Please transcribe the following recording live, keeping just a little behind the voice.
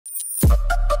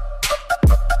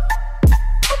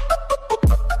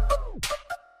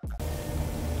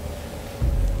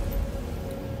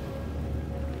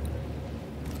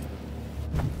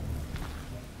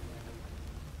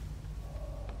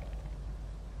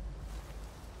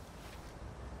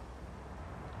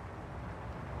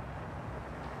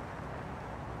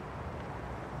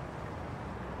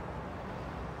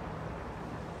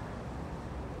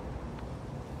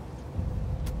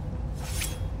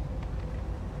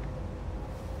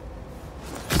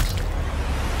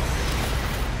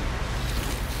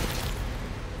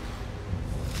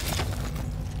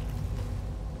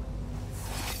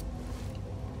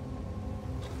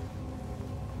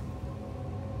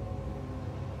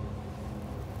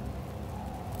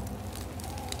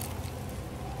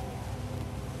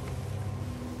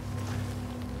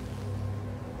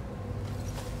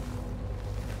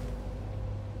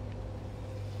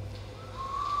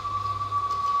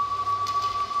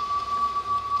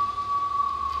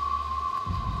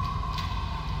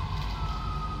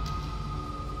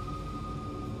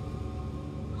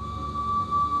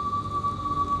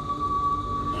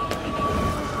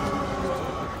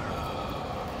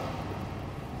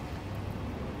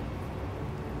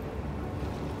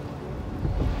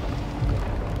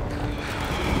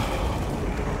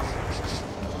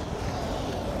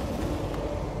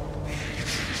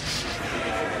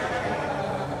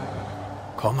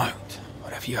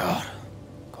If you are,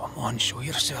 come on, show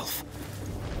yourself.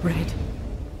 Red.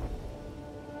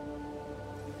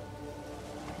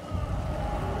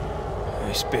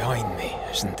 It's behind me,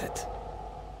 isn't it?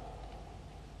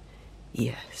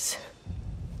 Yes.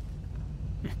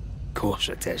 Of course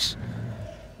it is.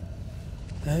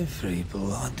 Every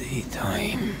bloody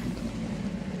time.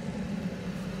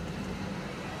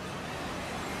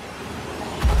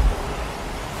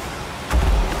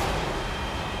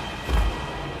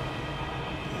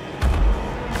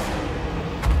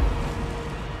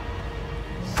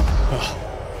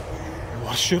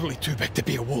 You are surely too big to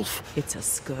be a wolf. It's a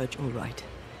scourge, all right.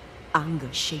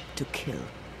 Anger shaped to kill.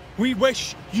 We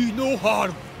wish you no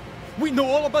harm. We know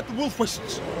all about the wolf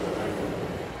whistles.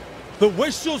 The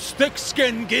whistle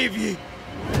Stickskin gave you.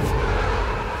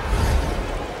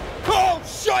 Oh,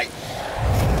 shite!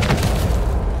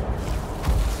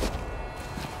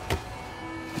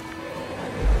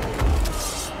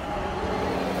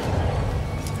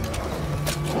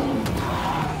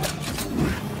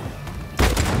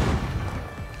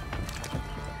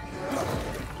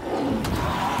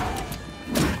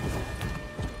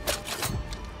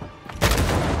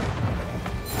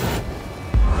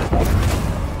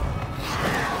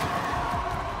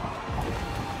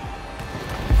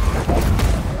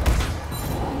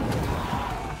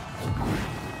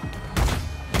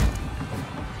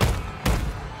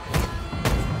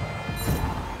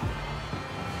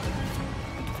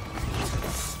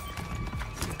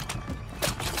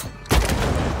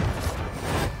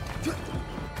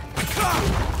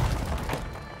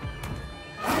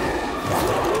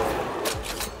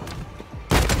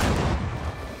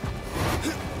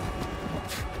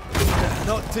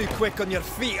 Not too quick on your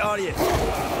feet, are you?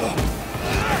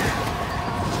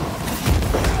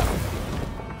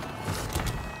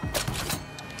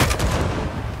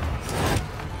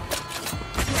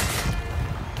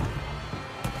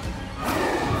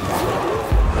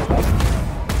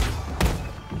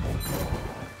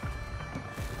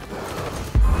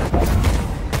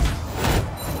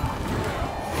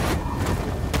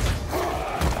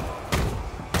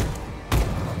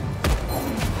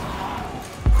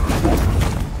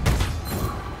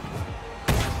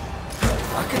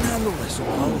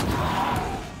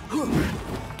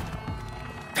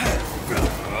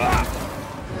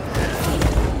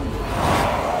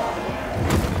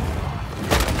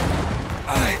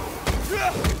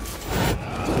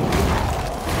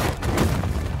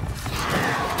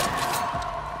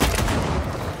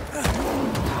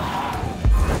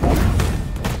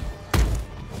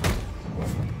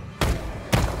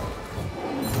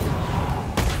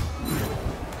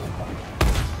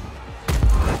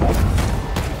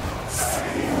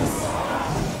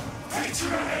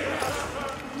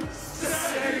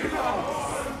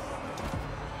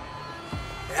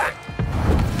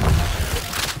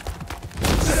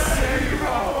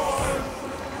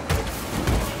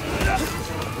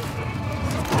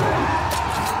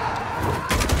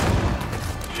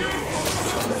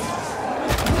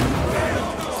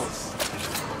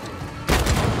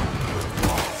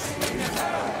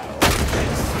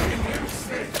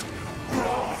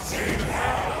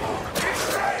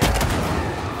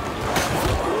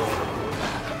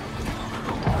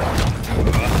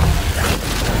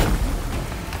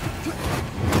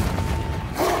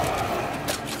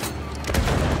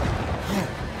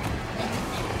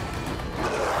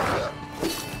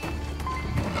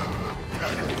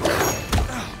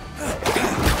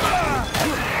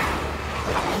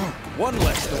 One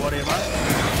less to worry about.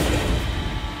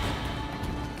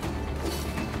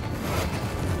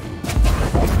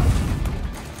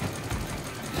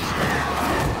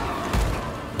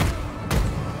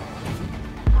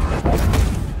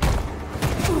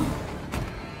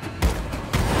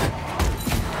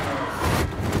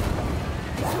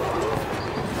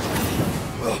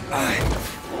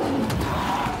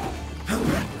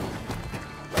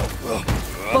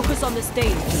 Focus on the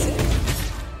stage.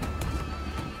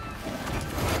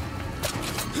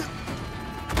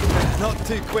 Not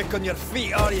too quick on your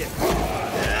feet, are you?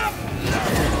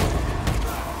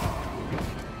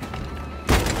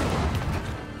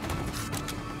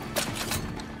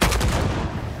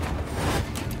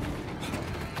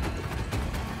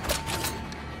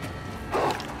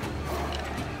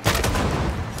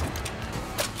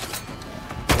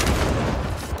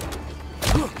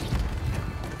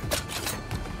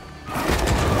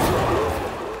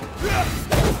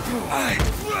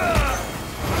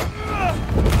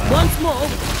 Once more.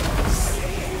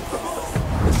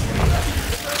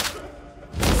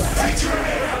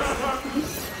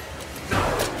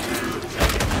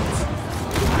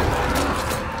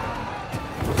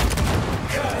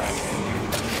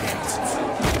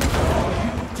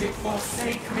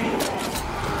 forsake me.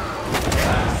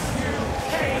 Curse you,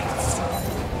 Kate!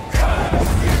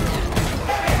 Curse you,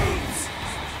 Kate!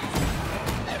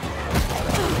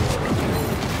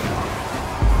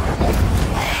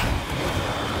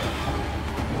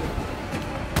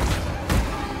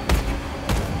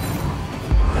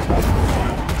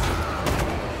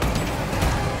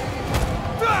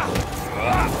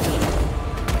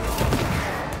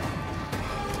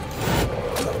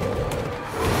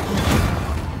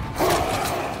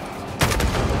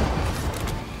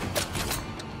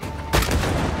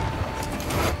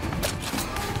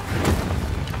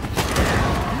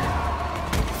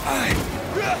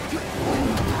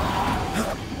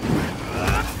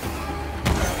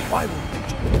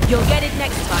 You'll get it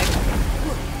next time.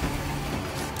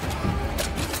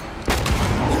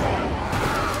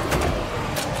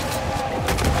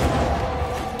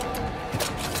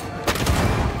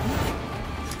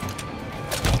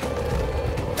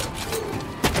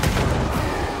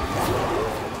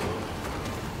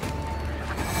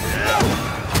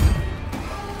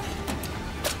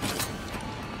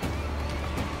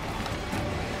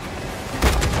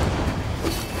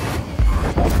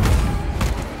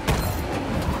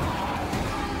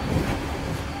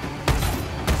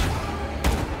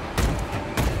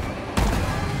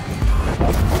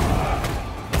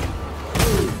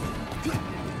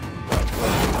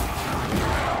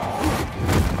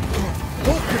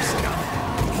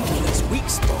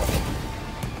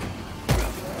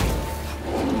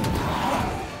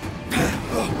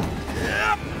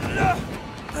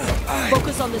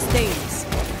 Focus on the stains.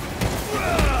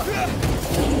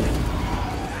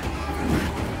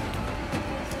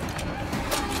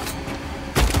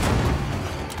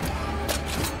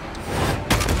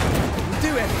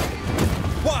 Do anything.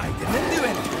 Why didn't it do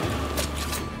anything?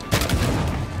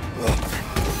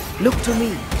 Look to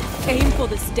me. Aim for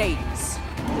the stains.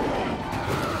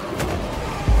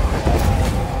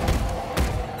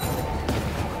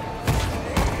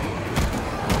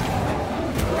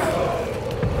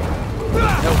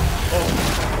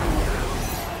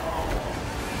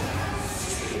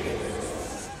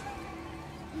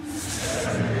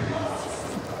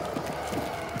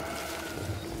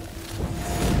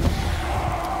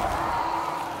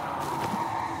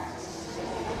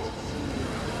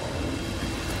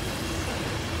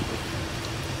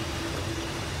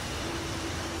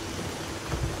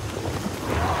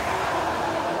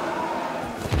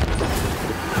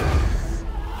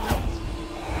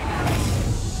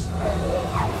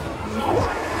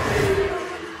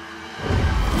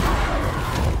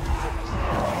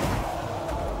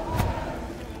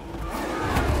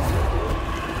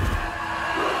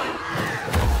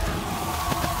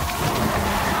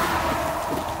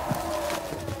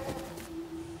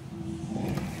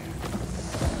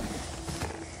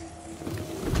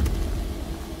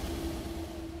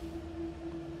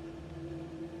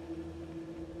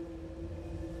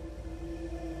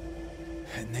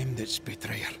 It named its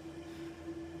betrayer.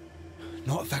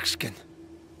 Not Thickskin.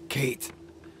 Kate.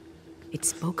 It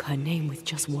spoke her name with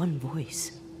just one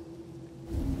voice.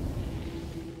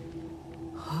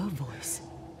 Her voice.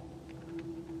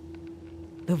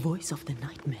 The voice of the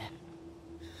nightmare.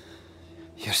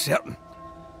 You're certain?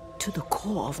 To the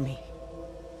core of me.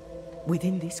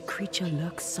 Within this creature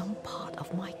lurks some part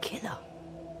of my killer.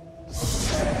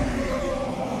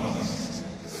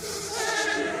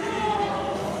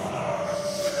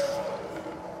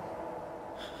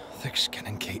 Thickskin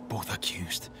and Kate both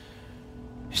accused.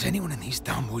 Is anyone in these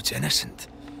damn woods innocent?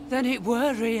 Then it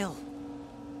were real.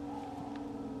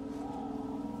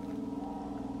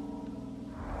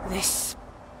 This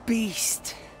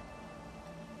beast.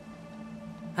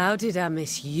 How did I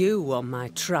miss you on my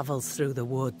travels through the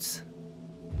woods?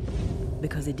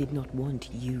 Because it did not want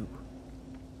you.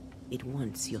 It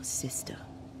wants your sister.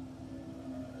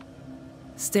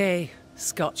 Stay,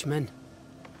 Scotchman.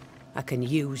 I can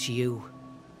use you.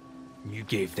 You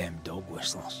gave them dog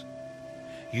whistlers.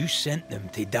 You sent them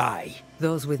to die.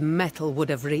 Those with metal would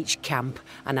have reached camp,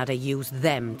 and I'd have used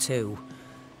them too.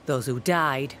 Those who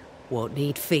died won't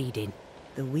need feeding.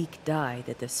 The weak die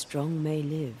that the strong may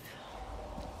live.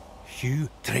 You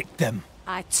tricked them.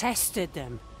 I tested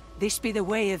them. This be the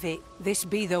way of it. This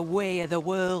be the way of the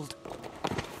world.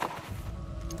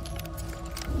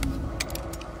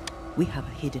 We have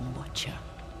a hidden watcher.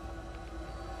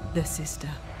 The sister.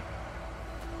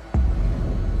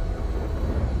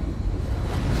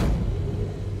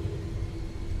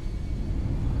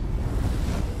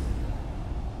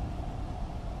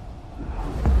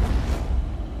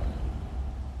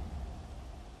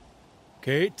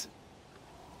 Kate?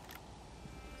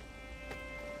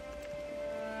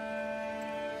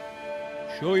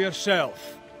 Show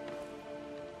yourself.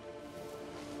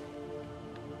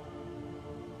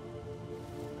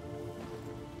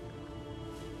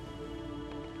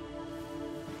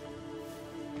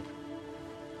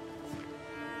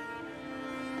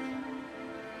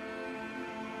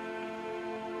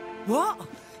 What?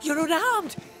 You're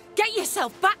unarmed! Get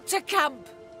yourself back to camp!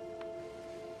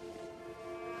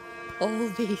 All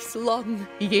these long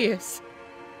years.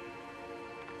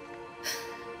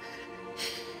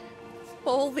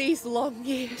 All these long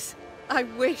years, I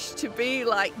wish to be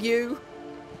like you.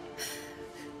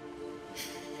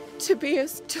 To be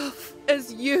as tough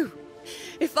as you.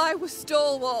 If I was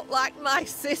stalwart like my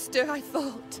sister, I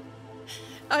thought,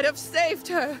 I'd have saved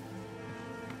her.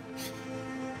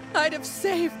 I'd have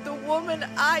saved the woman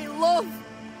I love.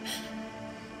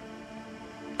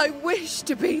 I wish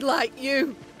to be like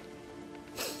you.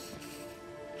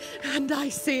 And I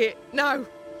see it now.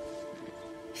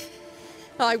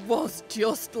 I was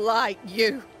just like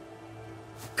you.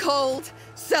 Cold,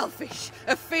 selfish,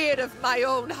 afeard of my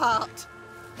own heart.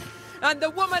 And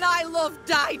the woman I love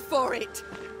died for it.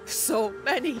 So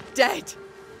many dead.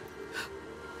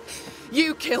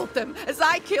 You killed them, as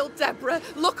I killed Deborah.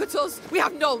 Look at us, we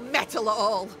have no mettle at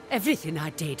all. Everything I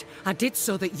did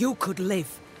so that you could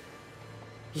live.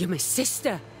 You're my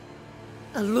sister.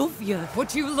 I love you.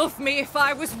 Would you love me if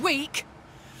I was weak?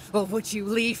 Or would you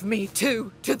leave me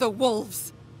too, to the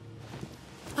wolves?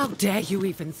 How dare you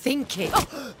even think it?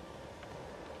 Oh!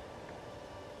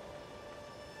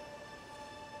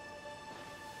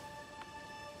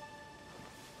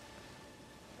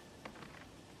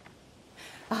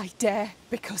 I dare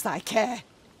because I care.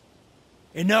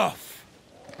 Enough!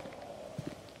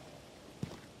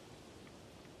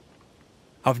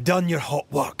 I've done your hot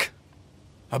work.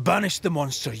 I banished the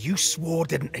monster you swore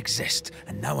didn't exist,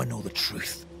 and now I know the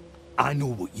truth. I know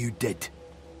what you did.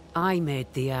 I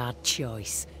made the hard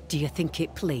choice. Do you think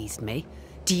it pleased me?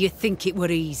 Do you think it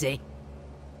were easy?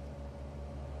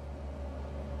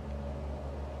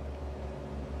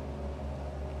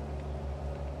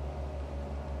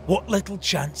 What little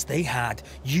chance they had,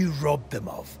 you robbed them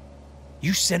of.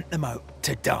 You sent them out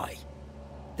to die.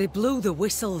 They blew the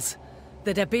whistles.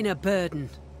 There'd have been a burden.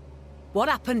 What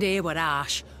happened here were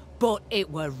harsh, but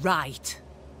it were right.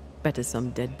 Better some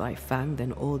dead by fang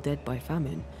than all dead by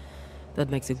famine.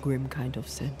 That makes a grim kind of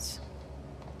sense.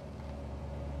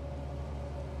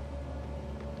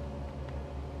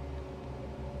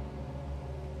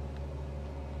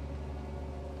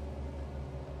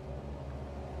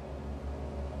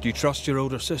 Do you trust your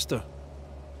older sister?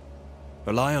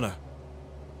 Rely on her?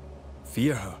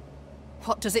 Fear her?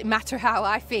 What does it matter how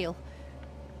I feel?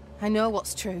 I know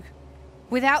what's true.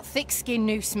 Without thick-skinned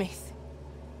Newsmith,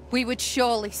 we would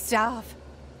surely starve.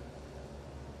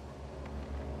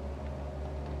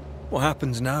 What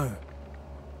happens now?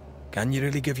 Can you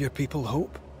really give your people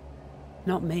hope?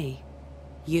 Not me.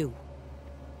 You.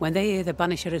 When they hear the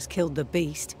Banisher has killed the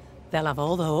beast, they'll have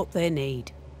all the hope they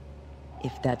need.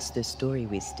 If that's the story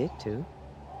we stick to.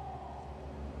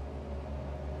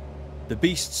 The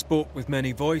beast spoke with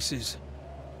many voices.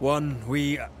 One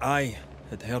I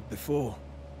had heard before.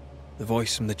 The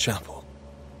voice from the chapel.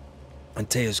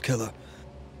 Antea's killer.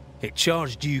 It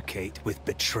charged you, Kate, with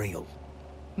betrayal.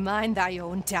 Mind thy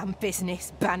own damn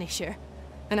business, Banisher.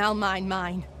 And I'll mind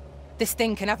mine. This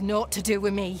thing can have naught to do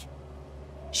with me.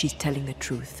 She's telling the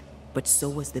truth, but so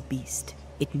was the beast.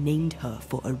 It named her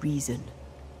for a reason.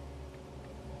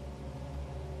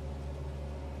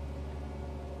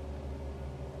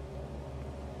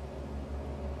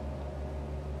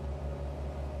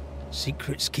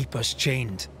 Secrets keep us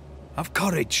chained. Have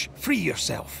courage. Free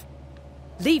yourself.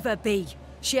 Leave her be.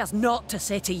 She has naught to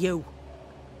say to you.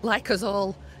 Like us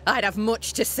all, I'd have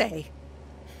much to say.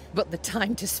 But the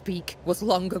time to speak was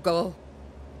long ago.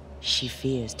 She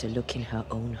fears to look in her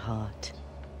own heart.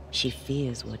 She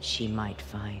fears what she might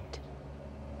find.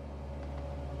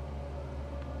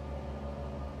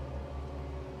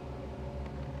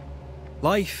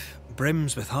 Life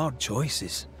brims with hard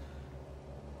choices.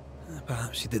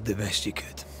 Perhaps you did the best you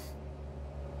could.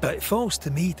 But it falls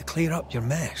to me to clear up your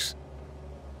mess.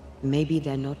 Maybe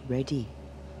they're not ready.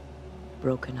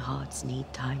 Broken hearts need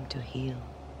time to heal.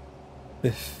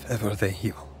 If ever they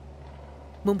heal.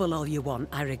 Mumble all you want,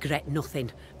 I regret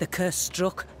nothing. The curse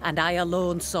struck, and I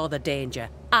alone saw the danger.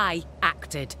 I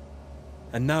acted.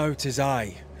 And now 'tis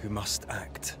I who must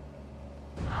act.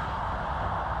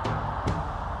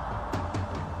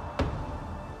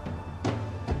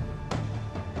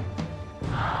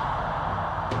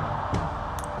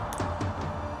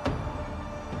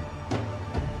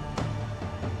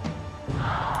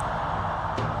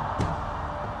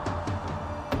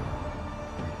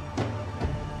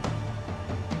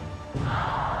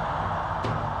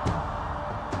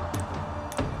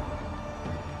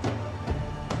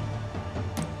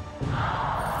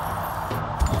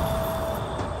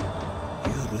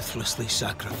 recklessly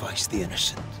sacrifice the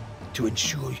innocent to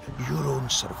ensure your own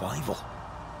survival?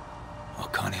 Or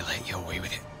can't he let you away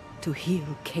with it? To heal,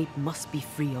 Kate must be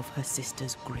free of her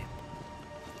sister's grip.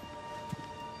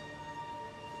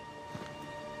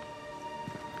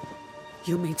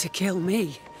 You mean to kill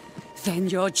me? Then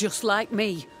you're just like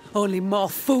me, only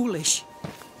more foolish.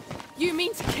 You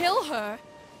mean to kill her?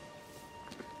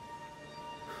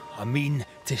 I mean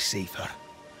to save her.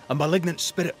 A malignant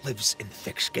spirit lives in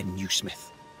thick-skinned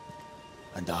Newsmith,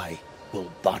 and I will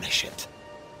banish it.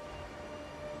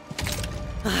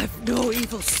 I've no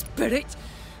evil spirit.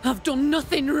 I've done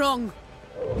nothing wrong.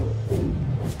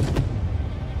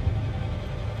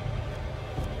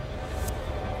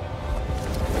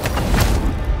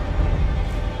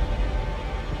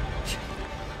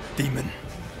 Demon.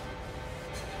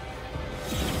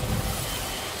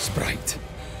 Sprite.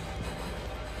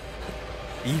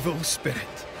 Evil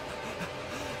spirit.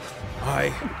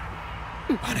 I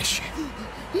banish you.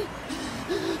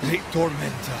 Great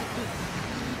tormentor.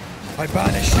 I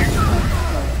banish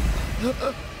you.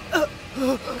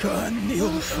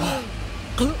 Kanilfa.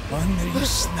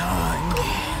 Anrisnangi.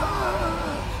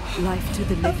 Life to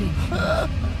the living.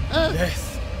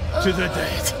 Death to the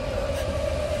dead.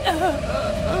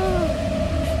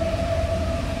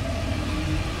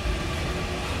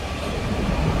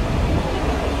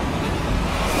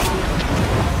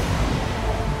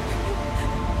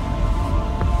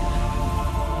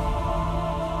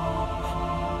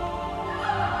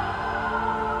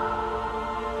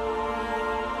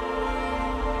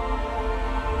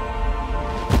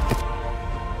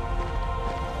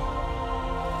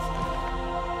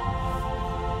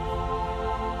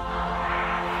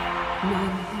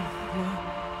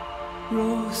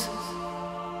 Rose,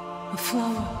 a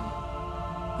flower.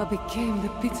 I became the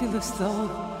pitiless thorn.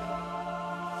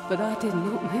 But I did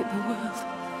not make the world.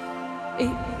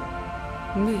 It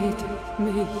made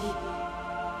me.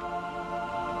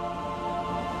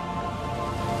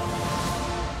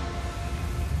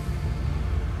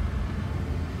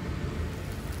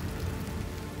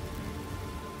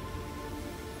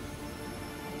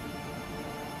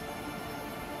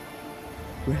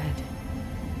 Red,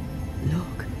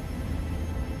 look.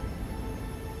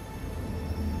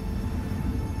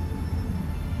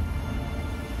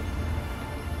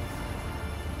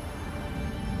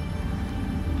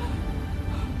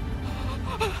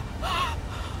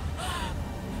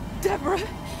 Deborah!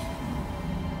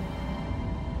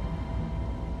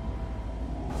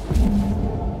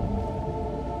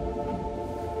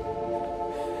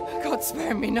 God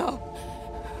spare me, no.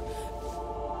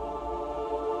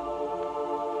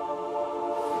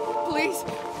 Please,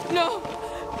 no,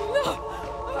 no.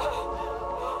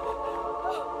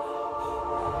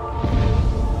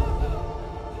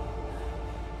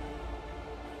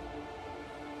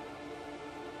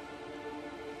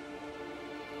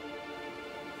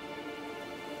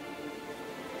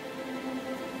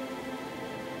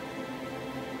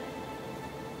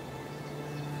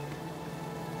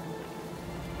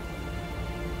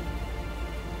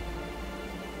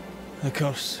 The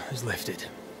curse is lifted.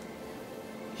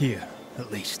 Here,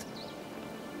 at least.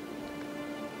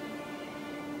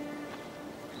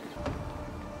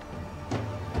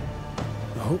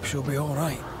 I hope she'll be all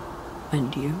right.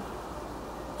 And you?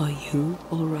 Are you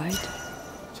all right?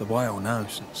 It's a while now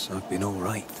since I've been all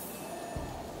right.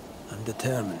 I'm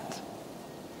determined.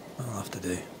 I'll have to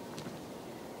do.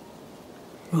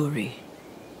 Rory,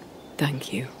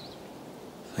 thank you.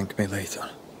 Thank me later.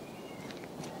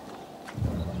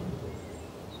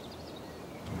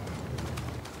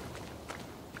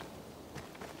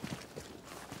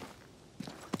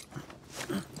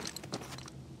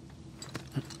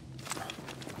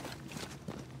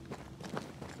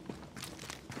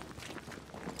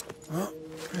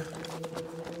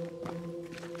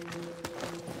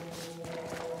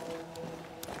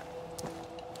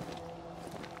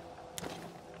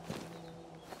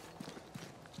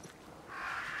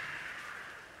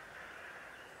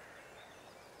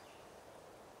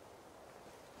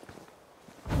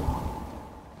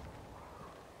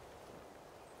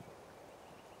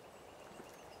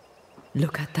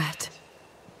 Look at that.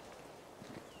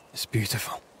 It's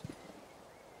beautiful.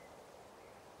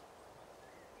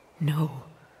 No,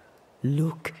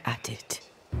 look at it.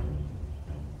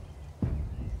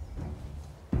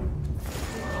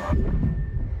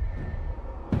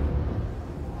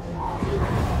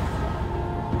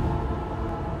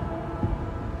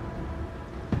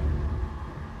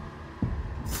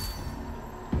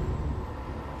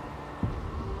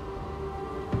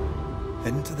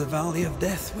 Into the Valley of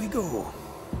Death we go.